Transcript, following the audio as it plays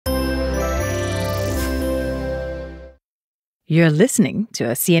You're listening to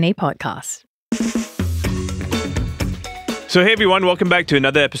a CNA podcast. So hey everyone, welcome back to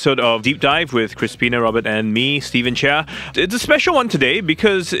another episode of Deep Dive with Crispina Robert and me, Stephen Chia. It's a special one today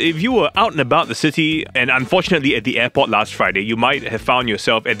because if you were out and about the city and unfortunately at the airport last Friday, you might have found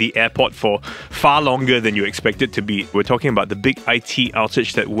yourself at the airport for far longer than you expected to be. We're talking about the big IT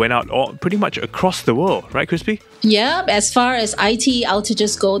outage that went out pretty much across the world, right Crispy? Yeah, as far as IT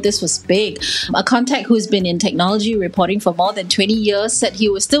outages go, this was big. A contact who's been in technology reporting for more than 20 years said he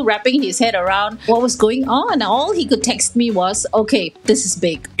was still wrapping his head around what was going on. All he could text me was, okay, this is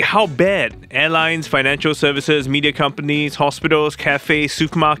big. How bad? Airlines, financial services, media companies, hospitals, cafes,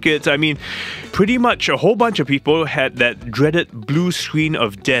 supermarkets. I mean, pretty much a whole bunch of people had that dreaded blue screen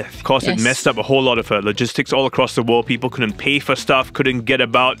of death. Of course, It messed up a whole lot of logistics all across the world. People couldn't pay for stuff, couldn't get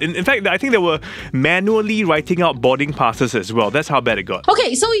about. In fact, I think they were manually writing out boarding passes as well. That's how bad it got.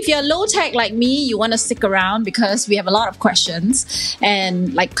 Okay, so if you're low tech like me, you want to stick around because we have a lot of questions.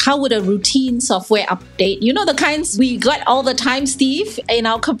 And like, how would a routine software update, you know, the kinds we got all the time, Steve, in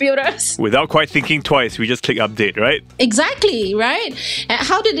our computers? Without quite thinking twice, we just click update, right? Exactly, right? And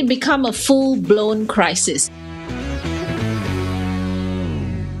how did it become a full-blown crisis?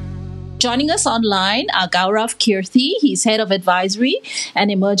 Joining us online are Gaurav Keerthi. He's Head of Advisory and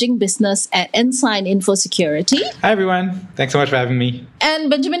Emerging Business at Ensign InfoSecurity. Hi, everyone. Thanks so much for having me.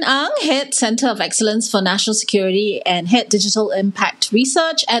 And Benjamin Ang, Head Center of Excellence for National Security and Head Digital Impact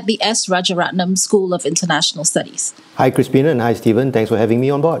Research at the S. Rajaratnam School of International Studies. Hi, Crispina, and hi, Stephen. Thanks for having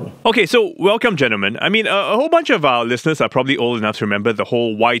me on board. Okay, so welcome, gentlemen. I mean, a whole bunch of our listeners are probably old enough to remember the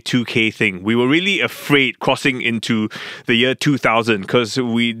whole Y2K thing. We were really afraid crossing into the year 2000 because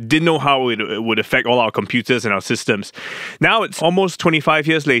we didn't know how it would affect all our computers and our systems. Now it's almost 25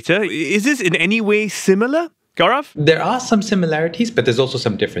 years later. Is this in any way similar? Gaurav? There are some similarities, but there's also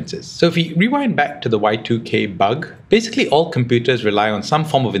some differences. So if we rewind back to the Y2K bug, basically all computers rely on some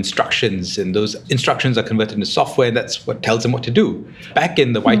form of instructions, and those instructions are converted into software, and that's what tells them what to do. Back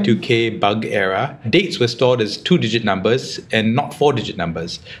in the Y2K bug era, dates were stored as 2-digit numbers and not 4-digit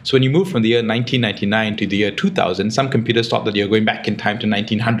numbers. So when you move from the year 1999 to the year 2000, some computers thought that you're going back in time to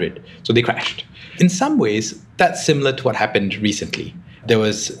 1900, so they crashed. In some ways, that's similar to what happened recently. There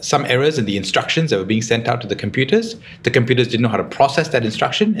was some errors in the instructions that were being sent out to the computers. The computers didn't know how to process that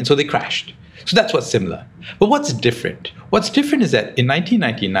instruction, and so they crashed. So that's what's similar. But what's different? What's different is that in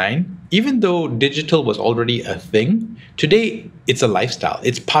 1999, even though digital was already a thing, today it's a lifestyle.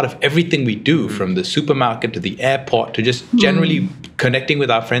 It's part of everything we do, from the supermarket to the airport to just generally connecting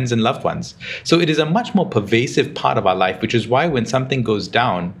with our friends and loved ones. So it is a much more pervasive part of our life, which is why when something goes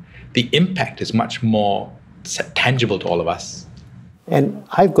down, the impact is much more tangible to all of us. And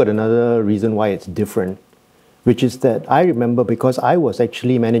I've got another reason why it's different, which is that I remember because I was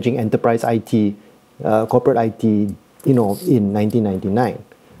actually managing enterprise IT, corporate IT, in 1999.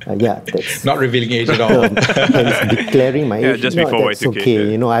 That's not revealing age at all. Declaring my age. Yeah, just before that's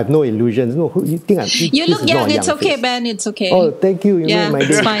okay. I have no illusions. No, you think you look young. It's okay, face. Ben. It's okay. Oh, thank you.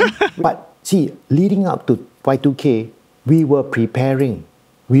 It's fine. But see, leading up to Y2K, we were preparing.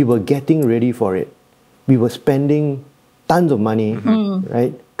 We were getting ready for it. We were spending tons of money,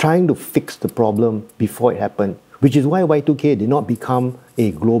 right, trying to fix the problem before it happened, which is why Y2K did not become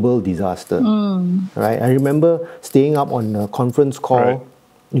a global disaster. Right? I remember staying up on a conference call. Right.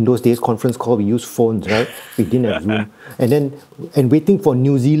 In those days, conference call, we used phones, right? We didn't have Zoom. And waiting for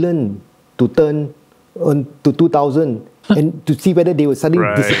New Zealand to turn to 2000 and to see whether they were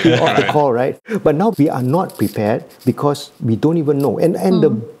suddenly disappear off the call, right? But now we are not prepared because we don't even know. And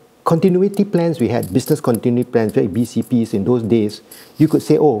the continuity plans we had, business continuity plans, like BCPs in those days, you could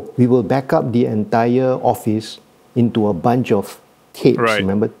say, we will back up the entire office into a bunch of tapes,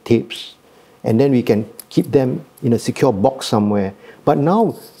 remember, tapes. And then we can keep them in a secure box somewhere. But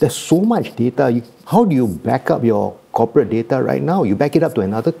now there's so much data. How do you back up your corporate data right now? You back it up to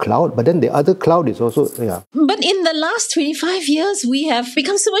another cloud, but then the other cloud is also, But in the last 25 years, we have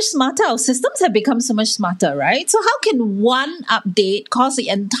become so much smarter. Our systems have become so much smarter, right? So how can one update cause the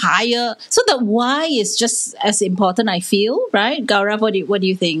entire... So the why is just as important, I feel, right? Gaurav, what do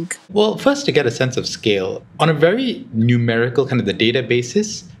you think? Well, first, to get a sense of scale, on a very numerical kind of the data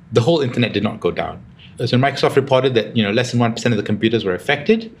basis, the whole internet did not go down. So Microsoft reported that less than 1% of the computers were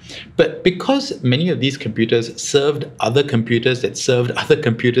affected, but because many of these computers served other computers that served other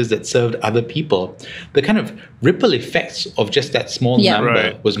computers that served other people, the kind of ripple effects of just that small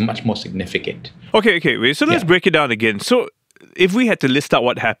number was much more significant. Okay, wait. So let's break it down again. So if we had to list out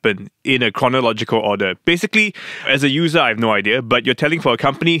what happened in a chronological order, basically, as a user, I have no idea, but you're telling for a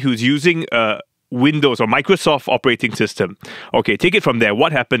company who's using Windows or Microsoft operating system. Okay, take it from there.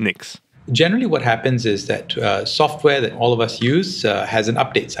 What happened next? Generally, what happens is that software that all of us use has an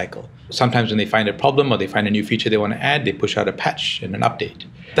update cycle. Sometimes when they find a problem or they find a new feature they want to add, they push out a patch and an update.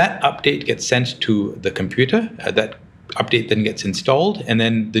 That update gets sent to the computer. That update then gets installed, and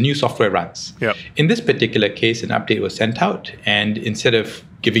then the new software runs. Yep. In this particular case, an update was sent out, and instead of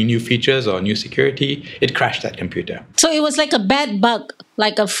giving new features or new security, it crashed that computer. So it was like a bad bug,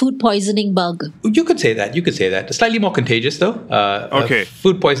 like a food poisoning bug. You could say that. Slightly more contagious, though. Okay.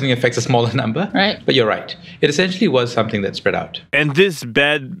 Food poisoning affects a smaller number. Right. But you're right. It essentially was something that spread out. And this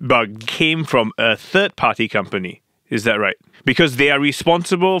bad bug came from a third-party company. Is that right? Because they are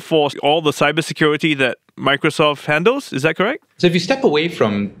responsible for all the cybersecurity that Microsoft handles. Is that correct? So if you step away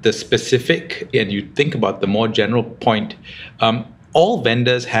from the specific and you think about the more general point, all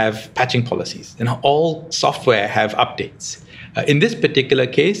vendors have patching policies and all software have updates. In this particular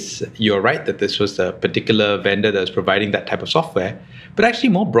case, you're right that this was a particular vendor that was providing that type of software. But actually,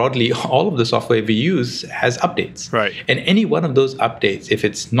 more broadly, all of the software we use has updates. Right. And any one of those updates, if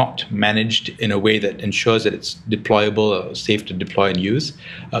it's not managed in a way that ensures that it's deployable or safe to deploy and use,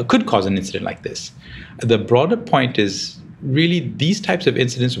 could cause an incident like this. The broader point is really these types of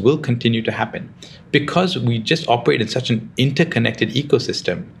incidents will continue to happen because we just operate in such an interconnected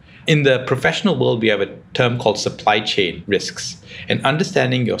ecosystem. In the professional world, we have a term called supply chain risks. And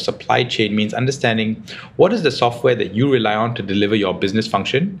understanding your supply chain means understanding what is the software that you rely on to deliver your business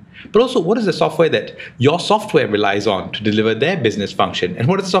function, but also what is the software that your software relies on to deliver their business function, and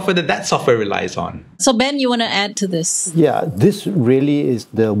what is the software that software relies on. So Ben, you want to add to this? Yeah, this really is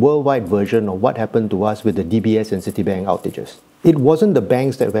the worldwide version of what happened to us with the DBS and Citibank outages. It wasn't the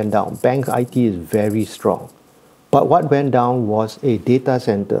banks that went down. Banks' IT is very strong. But what went down was a data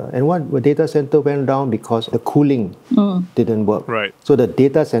center. And what data center went down because the cooling didn't work. Right. So the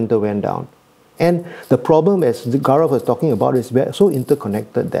data center went down. And the problem, as Gaurav was talking about, is we're so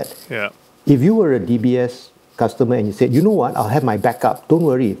interconnected that if you were a DBS customer and you said, you know what, I'll have my backup. Don't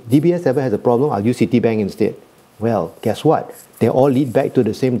worry. If DBS ever has a problem, I'll use Citibank instead. Well, guess what? They all lead back to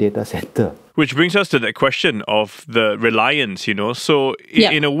the same data center. Which brings us to that question of the reliance, So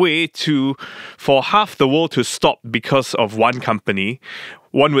in a way, for half the world to stop because of one company,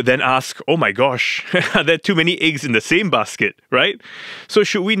 one would then ask, oh my gosh, are there too many eggs in the same basket, right? So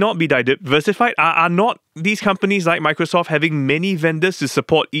should we not be diversified? Are not these companies like Microsoft having many vendors to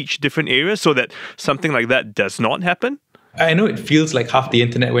support each different area so that something like that does not happen? I know it feels like half the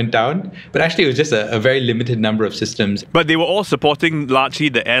internet went down, but actually it was just a very limited number of systems. But they were all supporting largely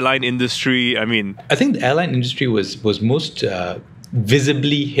the airline industry. I think the airline industry was most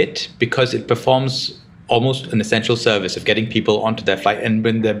visibly hit because it performs almost an essential service of getting people onto their flight, and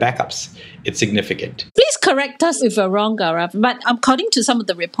when their backups, it's significant. Please correct us if we're wrong, Gaurav, but according to some of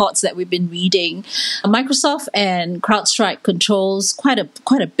the reports that we've been reading, Microsoft and CrowdStrike controls quite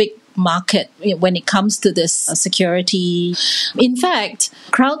a big market when it comes to this security. In fact,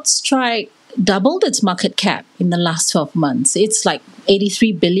 CrowdStrike doubled its market cap in the last 12 months. It's like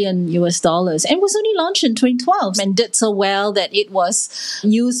 $83 billion US, and was only launched in 2012 and did so well that it was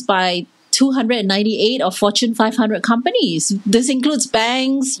used by 298 of Fortune 500 companies. This includes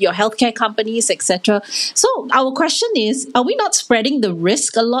banks, your healthcare companies, etc. So our question is, are we not spreading the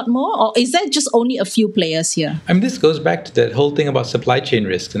risk a lot more, or is there just only a few players here? This goes back to that whole thing about supply chain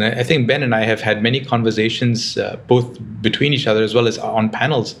risks. And I think Ben and I have had many conversations, both between each other as well as on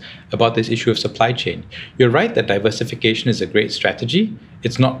panels, about this issue of supply chain. You're right that diversification is a great strategy.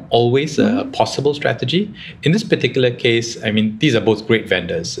 It's not always a possible strategy. In this particular case, these are both great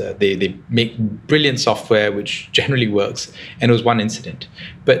vendors. They make brilliant software, which generally works, and it was one incident.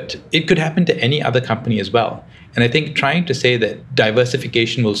 But it could happen to any other company as well. And I think trying to say that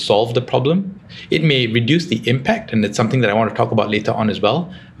diversification will solve the problem, it may reduce the impact, and it's something that I want to talk about later on as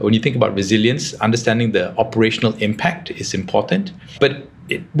well. When you think about resilience, understanding the operational impact is important, but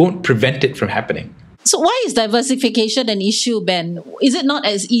it won't prevent it from happening. So why is diversification an issue, Ben? Is it not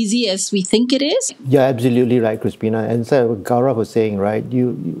as easy as we think it is? Yeah, absolutely right, Crispina. And so what Gaurav was saying, right?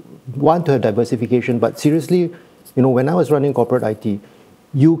 You want to have diversification, but seriously, when I was running corporate IT,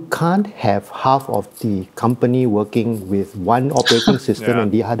 you can't have half of the company working with one operating system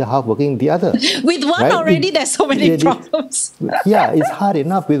and the other half working the other. With one already, there's so many problems. It's hard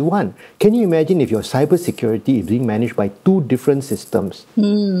enough with one. Can you imagine if your cybersecurity is being managed by two different systems?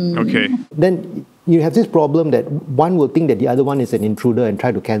 Okay. Then you have this problem that one will think that the other one is an intruder and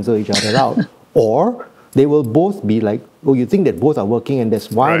try to cancel each other out. Or they will both be like, you think that both are working and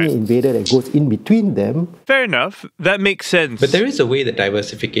there's one invader that goes in between them. Fair enough. That makes sense. But there is a way that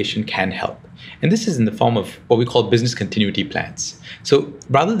diversification can help. And this is in the form of what we call business continuity plans. So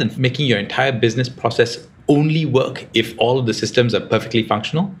rather than making your entire business process only work if all of the systems are perfectly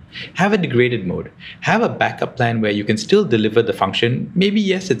functional. Have a degraded mode. Have a backup plan where you can still deliver the function. Maybe,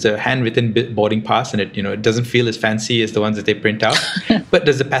 yes, it's a handwritten boarding pass and it doesn't feel as fancy as the ones that they print out. But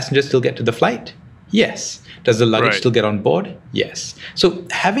does the passenger still get to the flight? Yes. Does the luggage still get on board? Yes. So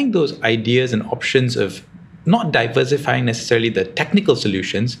having those ideas and options of not diversifying necessarily the technical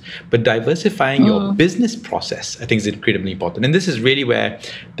solutions, but diversifying your business process, I think is incredibly important. And this is really where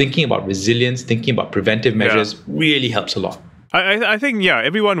thinking about resilience, thinking about preventive measures really helps a lot. I think,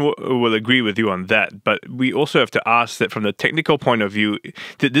 everyone will agree with you on that. But we also have to ask that from the technical point of view,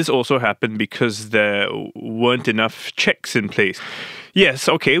 did this also happen because there weren't enough checks in place? Yes,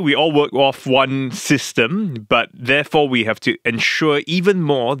 okay, we all work off one system, but therefore we have to ensure even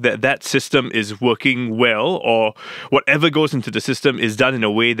more that that system is working well, or whatever goes into the system is done in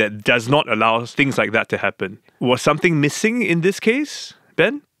a way that does not allow things like that to happen. Was something missing in this case,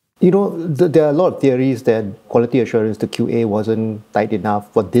 Ben? There are a lot of theories that quality assurance, the QA, wasn't tight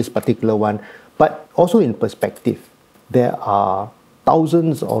enough for this particular one. But also in perspective, there are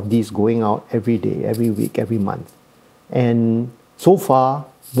thousands of these going out every day, every week, every month. And so far,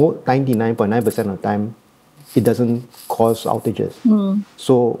 99.9% of the time, it doesn't cause outages.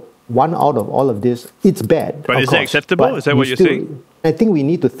 So one out of all of this, it's bad. But is it acceptable? Is that what you're saying? I think we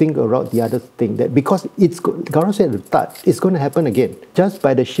need to think about the other thing, that because Gaurav said at the start, it's going to happen again. Just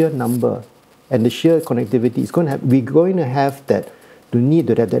by the sheer number and the sheer connectivity, we're going to have the need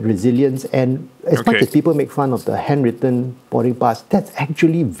to have that resilience. And as much as people make fun of the handwritten boarding pass, that's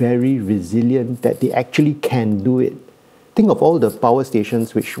actually very resilient, that they actually can do it. Think of all the power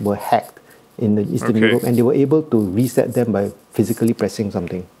stations which were hacked in the Eastern Europe, and they were able to reset them by physically pressing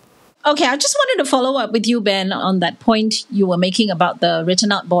something. Okay, I just wanted to follow up with you, Ben, on that point you were making about the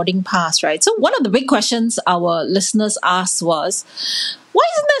written out boarding pass, right? So one of the big questions our listeners asked was, why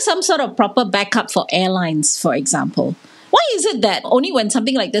isn't there some sort of proper backup for airlines, for example? Why is it that only when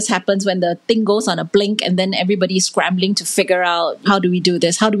something like this happens, when the thing goes on a blink and then everybody's scrambling to figure out, how do we do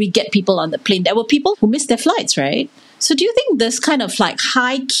this? How do we get people on the plane? There were people who missed their flights, right? So do you think this kind of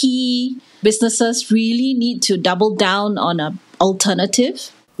high key businesses really need to double down on an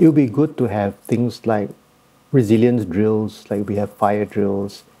alternative? It would be good to have things like resilience drills, like we have fire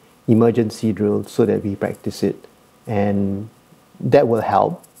drills, emergency drills, so that we practice it. And that will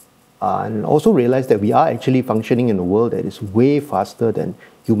help. And also realize that we are actually functioning in a world that is way faster than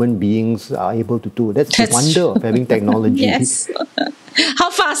human beings are able to do. That's the wonder of having technology. Yes. How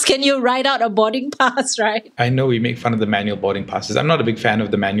fast can you write out a boarding pass, right? I know we make fun of the manual boarding passes. I'm not a big fan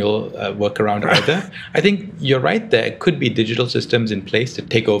of the manual workaround either. I think you're right, there could be digital systems in place to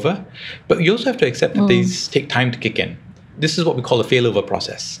take over, but you also have to accept that these take time to kick in. This is what we call a failover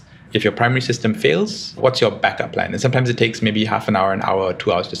process. If your primary system fails, what's your backup plan? And sometimes it takes maybe half an hour, or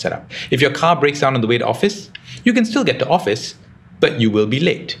 2 hours to set up. If your car breaks down on the way to office, you can still get to office, but you will be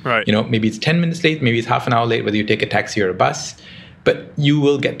late. Right. Maybe it's 10 minutes late, maybe it's half an hour late, whether you take a taxi or a bus, but you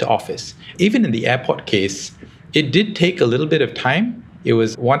will get to office. Even in the airport case, it did take a little bit of time. It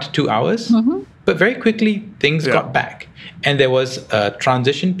was 1 to 2 hours, but very quickly things got back. And there was a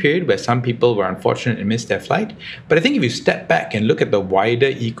transition period where some people were unfortunate and missed their flight. But I think if you step back and look at the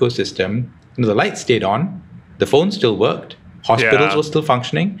wider ecosystem, the lights stayed on, the phone still worked, hospitals were still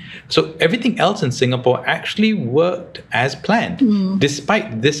functioning. So everything else in Singapore actually worked as planned,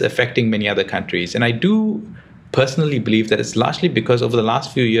 despite this affecting many other countries. And I do personally believe that it's largely because over the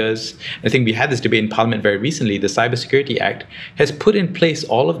last few years, I think we had this debate in Parliament very recently, the Cybersecurity Act has put in place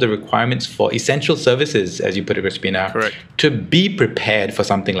all of the requirements for essential services, as you put it, Crispina, to be prepared for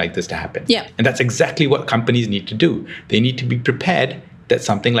something like this to happen. Yeah. And that's exactly what companies need to do. They need to be prepared that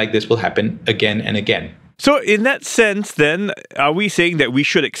something like this will happen again and again. So in that sense, then, are we saying that we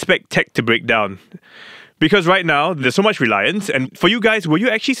should expect tech to break down? Because right now, there's so much reliance. And for you guys, were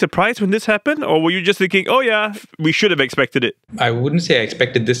you actually surprised when this happened? Or were you just thinking, oh yeah, we should have expected it? I wouldn't say I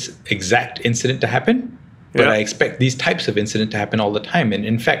expected this exact incident to happen, but I expect these types of incidents to happen all the time. And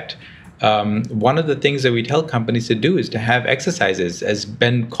in fact, one of the things that we tell companies to do is to have exercises, as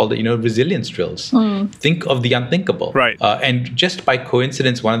Ben called it, resilience drills. Think of the unthinkable. Right. And just by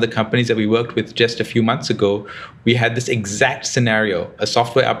coincidence, one of the companies that we worked with just a few months ago, we had this exact scenario. A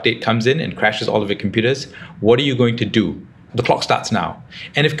software update comes in and crashes all of your computers. What are you going to do? the clock starts now.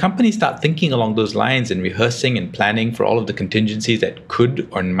 And if companies start thinking along those lines and rehearsing and planning for all of the contingencies that could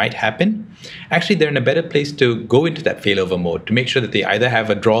or might happen, actually they're in a better place to go into that failover mode, to make sure that they either have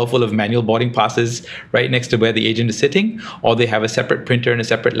a drawer full of manual boarding passes right next to where the agent is sitting, or they have a separate printer and a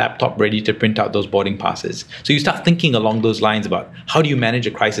separate laptop ready to print out those boarding passes. So you start thinking along those lines about how do you manage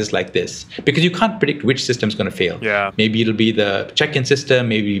a crisis like this? Because you can't predict which system's going to fail. Yeah. Maybe it'll be the check-in system,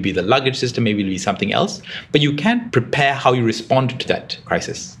 maybe it'll be the luggage system, maybe it'll be something else. But you can prepare how you respond to that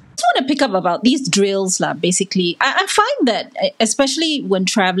crisis. I just want to pick up about these drills, basically. I find that, especially when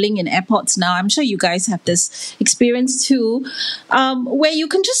traveling in airports now, I'm sure you guys have this experience too, where you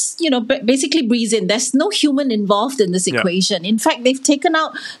can just, basically breeze in. There's no human involved in this equation. In fact, they've taken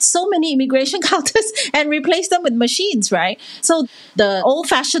out so many immigration counters and replaced them with machines, right? So the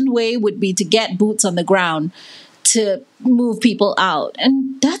old-fashioned way would be to get boots on the ground to move people out.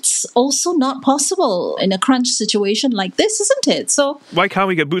 And that's also not possible in a crunch situation like this, isn't it? So why can't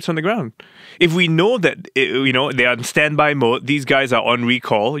we get boots on the ground? If we know that, they are in standby mode, these guys are on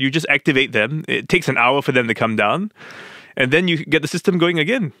recall, you just activate them. It takes an hour for them to come down, and then you get the system going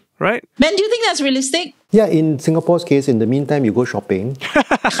again, right? Ben, do you think that's realistic? Yeah, in Singapore's case, in the meantime, you go shopping.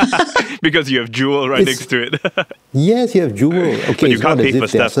 Because you have Jewel right next to it. Yes, you have Jewel. Okay, but you can't pay for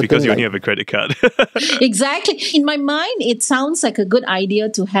stuff because you only have a credit card. Exactly. In my mind, it sounds like a good idea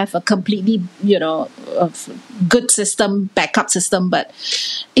to have a completely, good system, backup system, but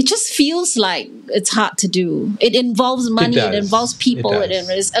it just feels like it's hard to do. It involves money, it involves people, it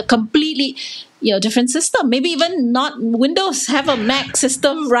is a completely different system. Maybe even not Windows, have a Mac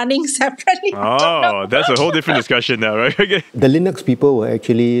system running separately. Oh, that's a whole different discussion now, right? Okay. The Linux people were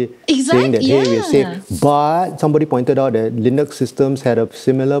actually saying that, hey, we're safe. But somebody pointed out that Linux systems had a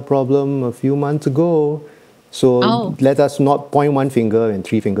similar problem a few months ago. So let us not point one finger and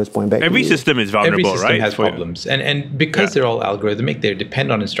three fingers point back. Every system is vulnerable, Every system right? has problems. And because they're all algorithmic, they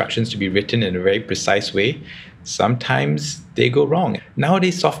depend on instructions to be written in a very precise way. Sometimes they go wrong.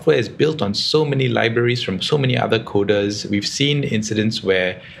 Nowadays, software is built on so many libraries from so many other coders. We've seen incidents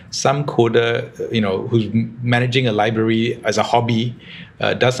where some coder, who's managing a library as a hobby,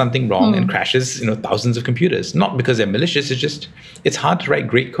 does something wrong and crashes, thousands of computers. Not because they're malicious, it's hard to write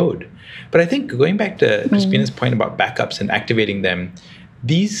great code. But I think going back to Crispina's point about backups and activating them,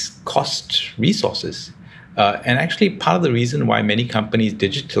 these cost resources. And actually, part of the reason why many companies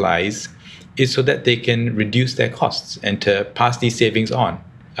digitalize is so that they can reduce their costs and to pass these savings on.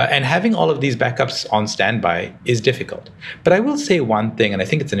 And having all of these backups on standby is difficult. But I will say one thing, and I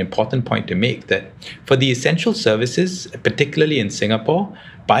think it's an important point to make, that for the essential services, particularly in Singapore,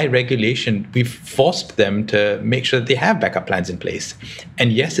 by regulation, we've forced them to make sure that they have backup plans in place.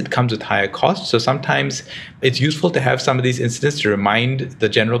 And yes, it comes with higher costs. So sometimes it's useful to have some of these incidents to remind the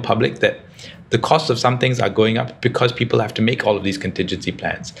general public that the costs of some things are going up because people have to make all of these contingency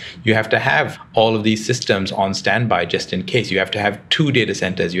plans. You have to have all of these systems on standby just in case. You have to have 2 data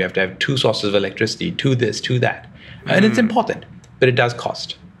centers. You have to have 2 sources of electricity, 2 this, 2 that. And it's important, but it does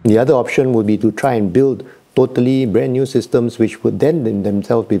cost. The other option would be to try and build totally brand new systems which would then in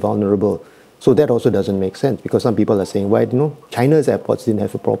themselves be vulnerable. So that also doesn't make sense because some people are saying, why, China's airports didn't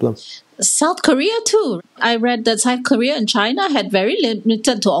have a problem. South Korea too. I read that South Korea and China had very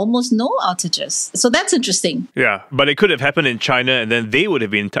limited to almost no outages. So that's interesting. Yeah, but it could have happened in China and then they would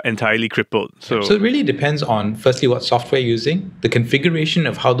have been entirely crippled. So it really depends on, firstly, what software you're using, the configuration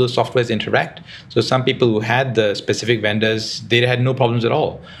of how those softwares interact. So some people who had the specific vendors, they had no problems at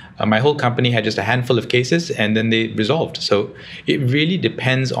all. My whole company had just a handful of cases and then they resolved. So it really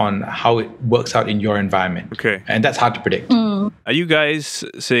depends on how it works out in your environment. Okay. And that's hard to predict. Are you guys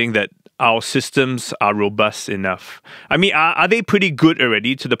saying that our systems are robust enough? I mean, are they pretty good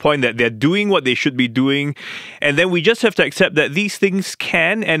already to the point that they're doing what they should be doing? And then we just have to accept that these things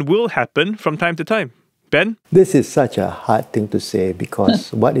can and will happen from time to time. Ben? This is such a hard thing to say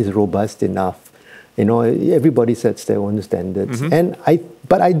because what is robust enough? Everybody sets their own standards.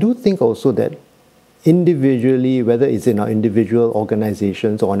 But I do think also that individually, whether it's in our individual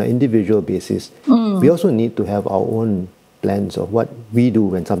organizations or on an individual basis, we also need to have our own plans of what we do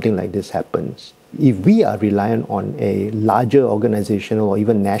when something like this happens. If we are reliant on a larger organizational or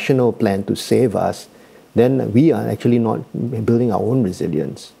even national plan to save us, then we are actually not building our own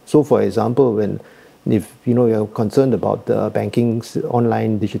resilience. So for example, if you're concerned about the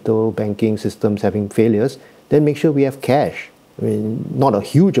online digital banking systems having failures, then make sure we have cash. I mean, not a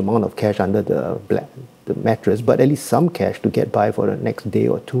huge amount of cash under the mattress, but at least some cash to get by for the next day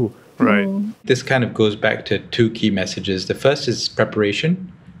or two. Right. This kind of goes back to 2 key messages. The first is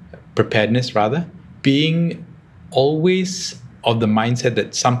preparedness rather, being always of the mindset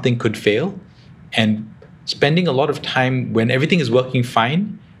that something could fail and spending a lot of time when everything is working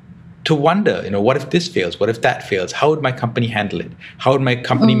fine to wonder, what if this fails? What if that fails? How would my company handle it? How would my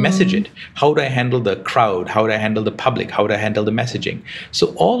company message it? How would I handle the crowd? How would I handle the public? How would I handle the messaging? So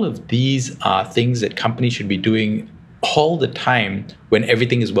all of these are things that companies should be doing all the time when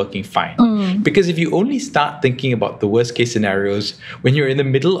everything is working fine. Because if you only start thinking about the worst case scenarios when you're in the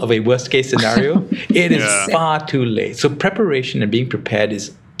middle of a worst case scenario, it is far too late. So preparation and being prepared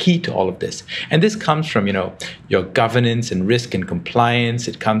is key to all of this. And this comes from, your governance and risk and compliance.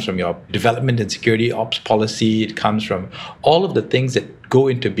 It comes from your development and security ops policy. It comes from all of the things that go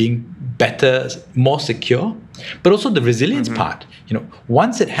into being better, more secure, but also the resilience part.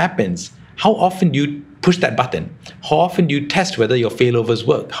 Once it happens, how often do you push that button? How often do you test whether your failovers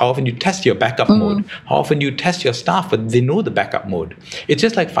work? How often do you test your backup mode? How often do you test your staff whether they know the backup mode? It's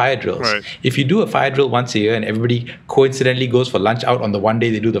just like fire drills. Right. If you do a fire drill once a year and everybody coincidentally goes for lunch out on the one day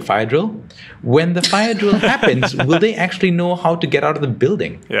they do the fire drill, when the fire drill happens, will they actually know how to get out of the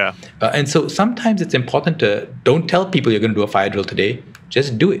building? Yeah. And so sometimes it's important to don't tell people you're going to do a fire drill today,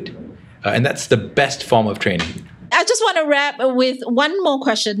 just do it. And that's the best form of training. I just want to wrap with one more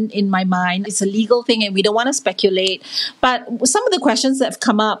question in my mind. It's a legal thing and we don't want to speculate. But some of the questions that have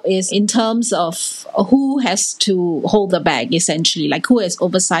come up is in terms of who has to hold the bag, essentially, like who has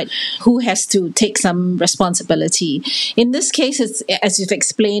oversight, who has to take some responsibility. In this case, it's, as you've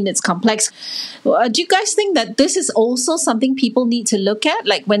explained, it's complex. Do you guys think that this is also something people need to look at?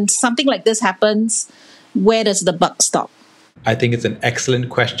 Like when something like this happens, where does the buck stop? I think it's an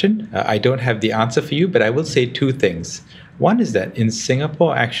excellent question. I don't have the answer for you, but I will say two things. One is that in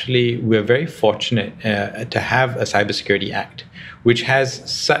Singapore, actually, we're very fortunate to have a Cybersecurity Act, which has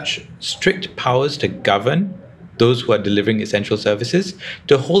such strict powers to govern those who are delivering essential services,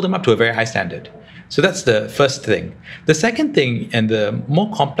 to hold them up to a very high standard. So that's the first thing. The second thing, and the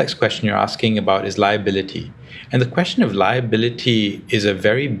more complex question you're asking about, is liability. And the question of liability is a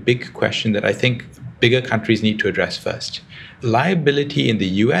very big question that I think bigger countries need to address first. Liability in the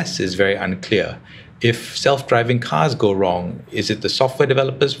US is very unclear. If self-driving cars go wrong, is it the software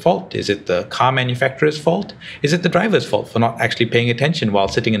developer's fault? Is it the car manufacturer's fault? Is it the driver's fault for not actually paying attention while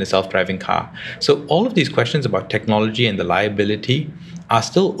sitting in a self-driving car? So all of these questions about technology and the liability are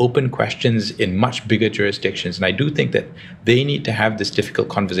still open questions in much bigger jurisdictions. And I do think that they need to have this difficult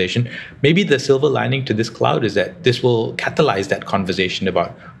conversation. Maybe the silver lining to this cloud is that this will catalyze that conversation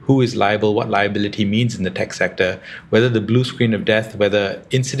about who is liable, what liability means in the tech sector, whether the blue screen of death, whether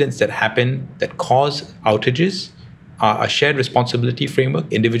incidents that happen that cause outages are a shared responsibility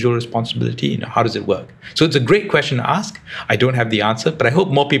framework, individual responsibility, how does it work? So it's a great question to ask. I don't have the answer, but I hope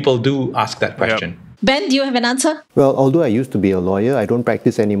more people do ask that question. Yep. Ben, do you have an answer? Well, although I used to be a lawyer, I don't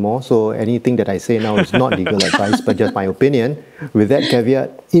practice anymore. So anything that I say now is not legal advice, but just my opinion. With that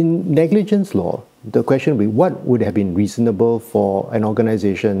caveat, in negligence law, the question would be what would have been reasonable for an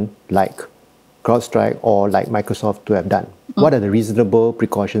organization like CrowdStrike or like Microsoft to have done? What are the reasonable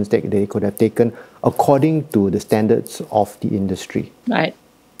precautions that they could have taken according to the standards of the industry? Right.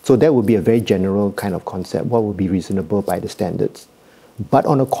 So that would be a very general kind of concept. What would be reasonable by the standards? But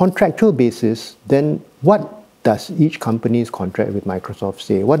on a contractual basis, then what does each company's contract with Microsoft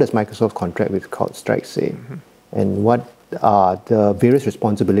say? What does Microsoft contract with CrowdStrike say? And what are the various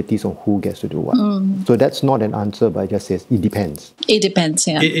responsibilities on who gets to do what? So that's not an answer, but it just says it depends. It depends,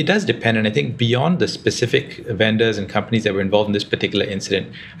 yeah. It does depend. And I think beyond the specific vendors and companies that were involved in this particular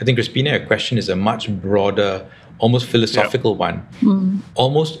incident, I think, Crispina, your question is a much broader, almost philosophical one.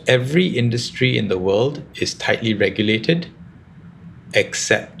 Almost every industry in the world is tightly regulated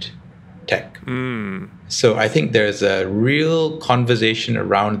except tech. So I think there's a real conversation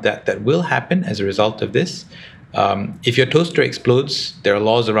around that will happen as a result of this. If your toaster explodes, there are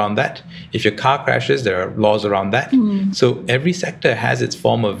laws around that. If your car crashes, there are laws around that. So every sector has its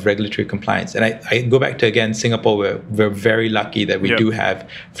form of regulatory compliance. And I go back to, again, Singapore, where we're very lucky that we do have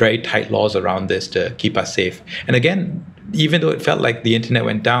very tight laws around this to keep us safe. And again, even though it felt like the internet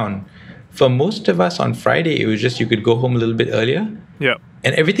went down, for most of us on Friday, it was just you could go home a little bit earlier.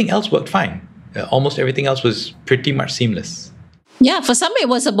 And everything else worked fine. Almost everything else was pretty much seamless. Yeah, for some it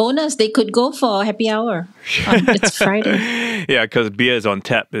was a bonus. They could go for happy hour. It's Friday. Yeah, because beer is on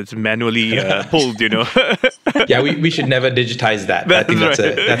tap. It's manually pulled, Yeah, we should never digitize that. I think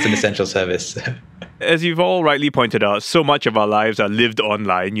that's an essential service. As you've all rightly pointed out, so much of our lives are lived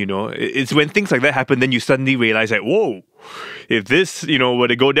online, It's when things like that happen, then you suddenly realize, like, whoa, if this, were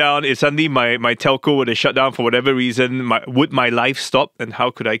to go down, if suddenly my telco were to shut down for whatever reason, would my life stop, and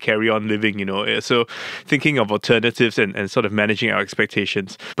how could I carry on living, So thinking of alternatives and sort of managing our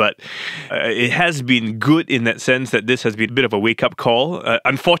expectations. But it has been good in that sense that this has been a bit of a wake-up call.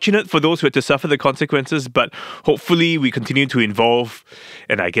 Unfortunate for those who had to suffer the consequences, but hopefully we continue to evolve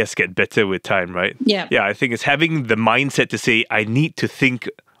and I guess get better with time, right? Yeah. Yeah, I think it's having the mindset to say, I need to think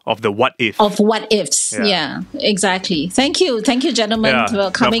of the what if. Of what ifs. Yeah, exactly. Thank you, gentlemen,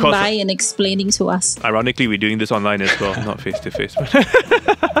 for coming by and explaining to us. Ironically, we're doing this online as well, not face to face.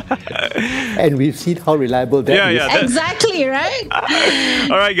 And we've seen how reliable that is. Exactly, right?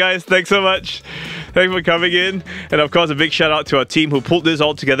 All right, guys, thanks so much. Thanks for coming in. And of course, a big shout out to our team who pulled this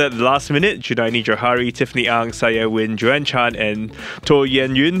all together at the last minute. Junaini Johari, Tiffany Ang, Saya Win, Joanne Chan, and To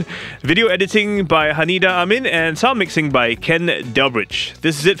Yen Yun. Video editing by Hanida Amin and sound mixing by Ken Delbridge.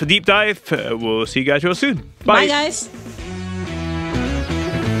 This is it for Deep Dive. We'll see you guys real soon. Bye guys.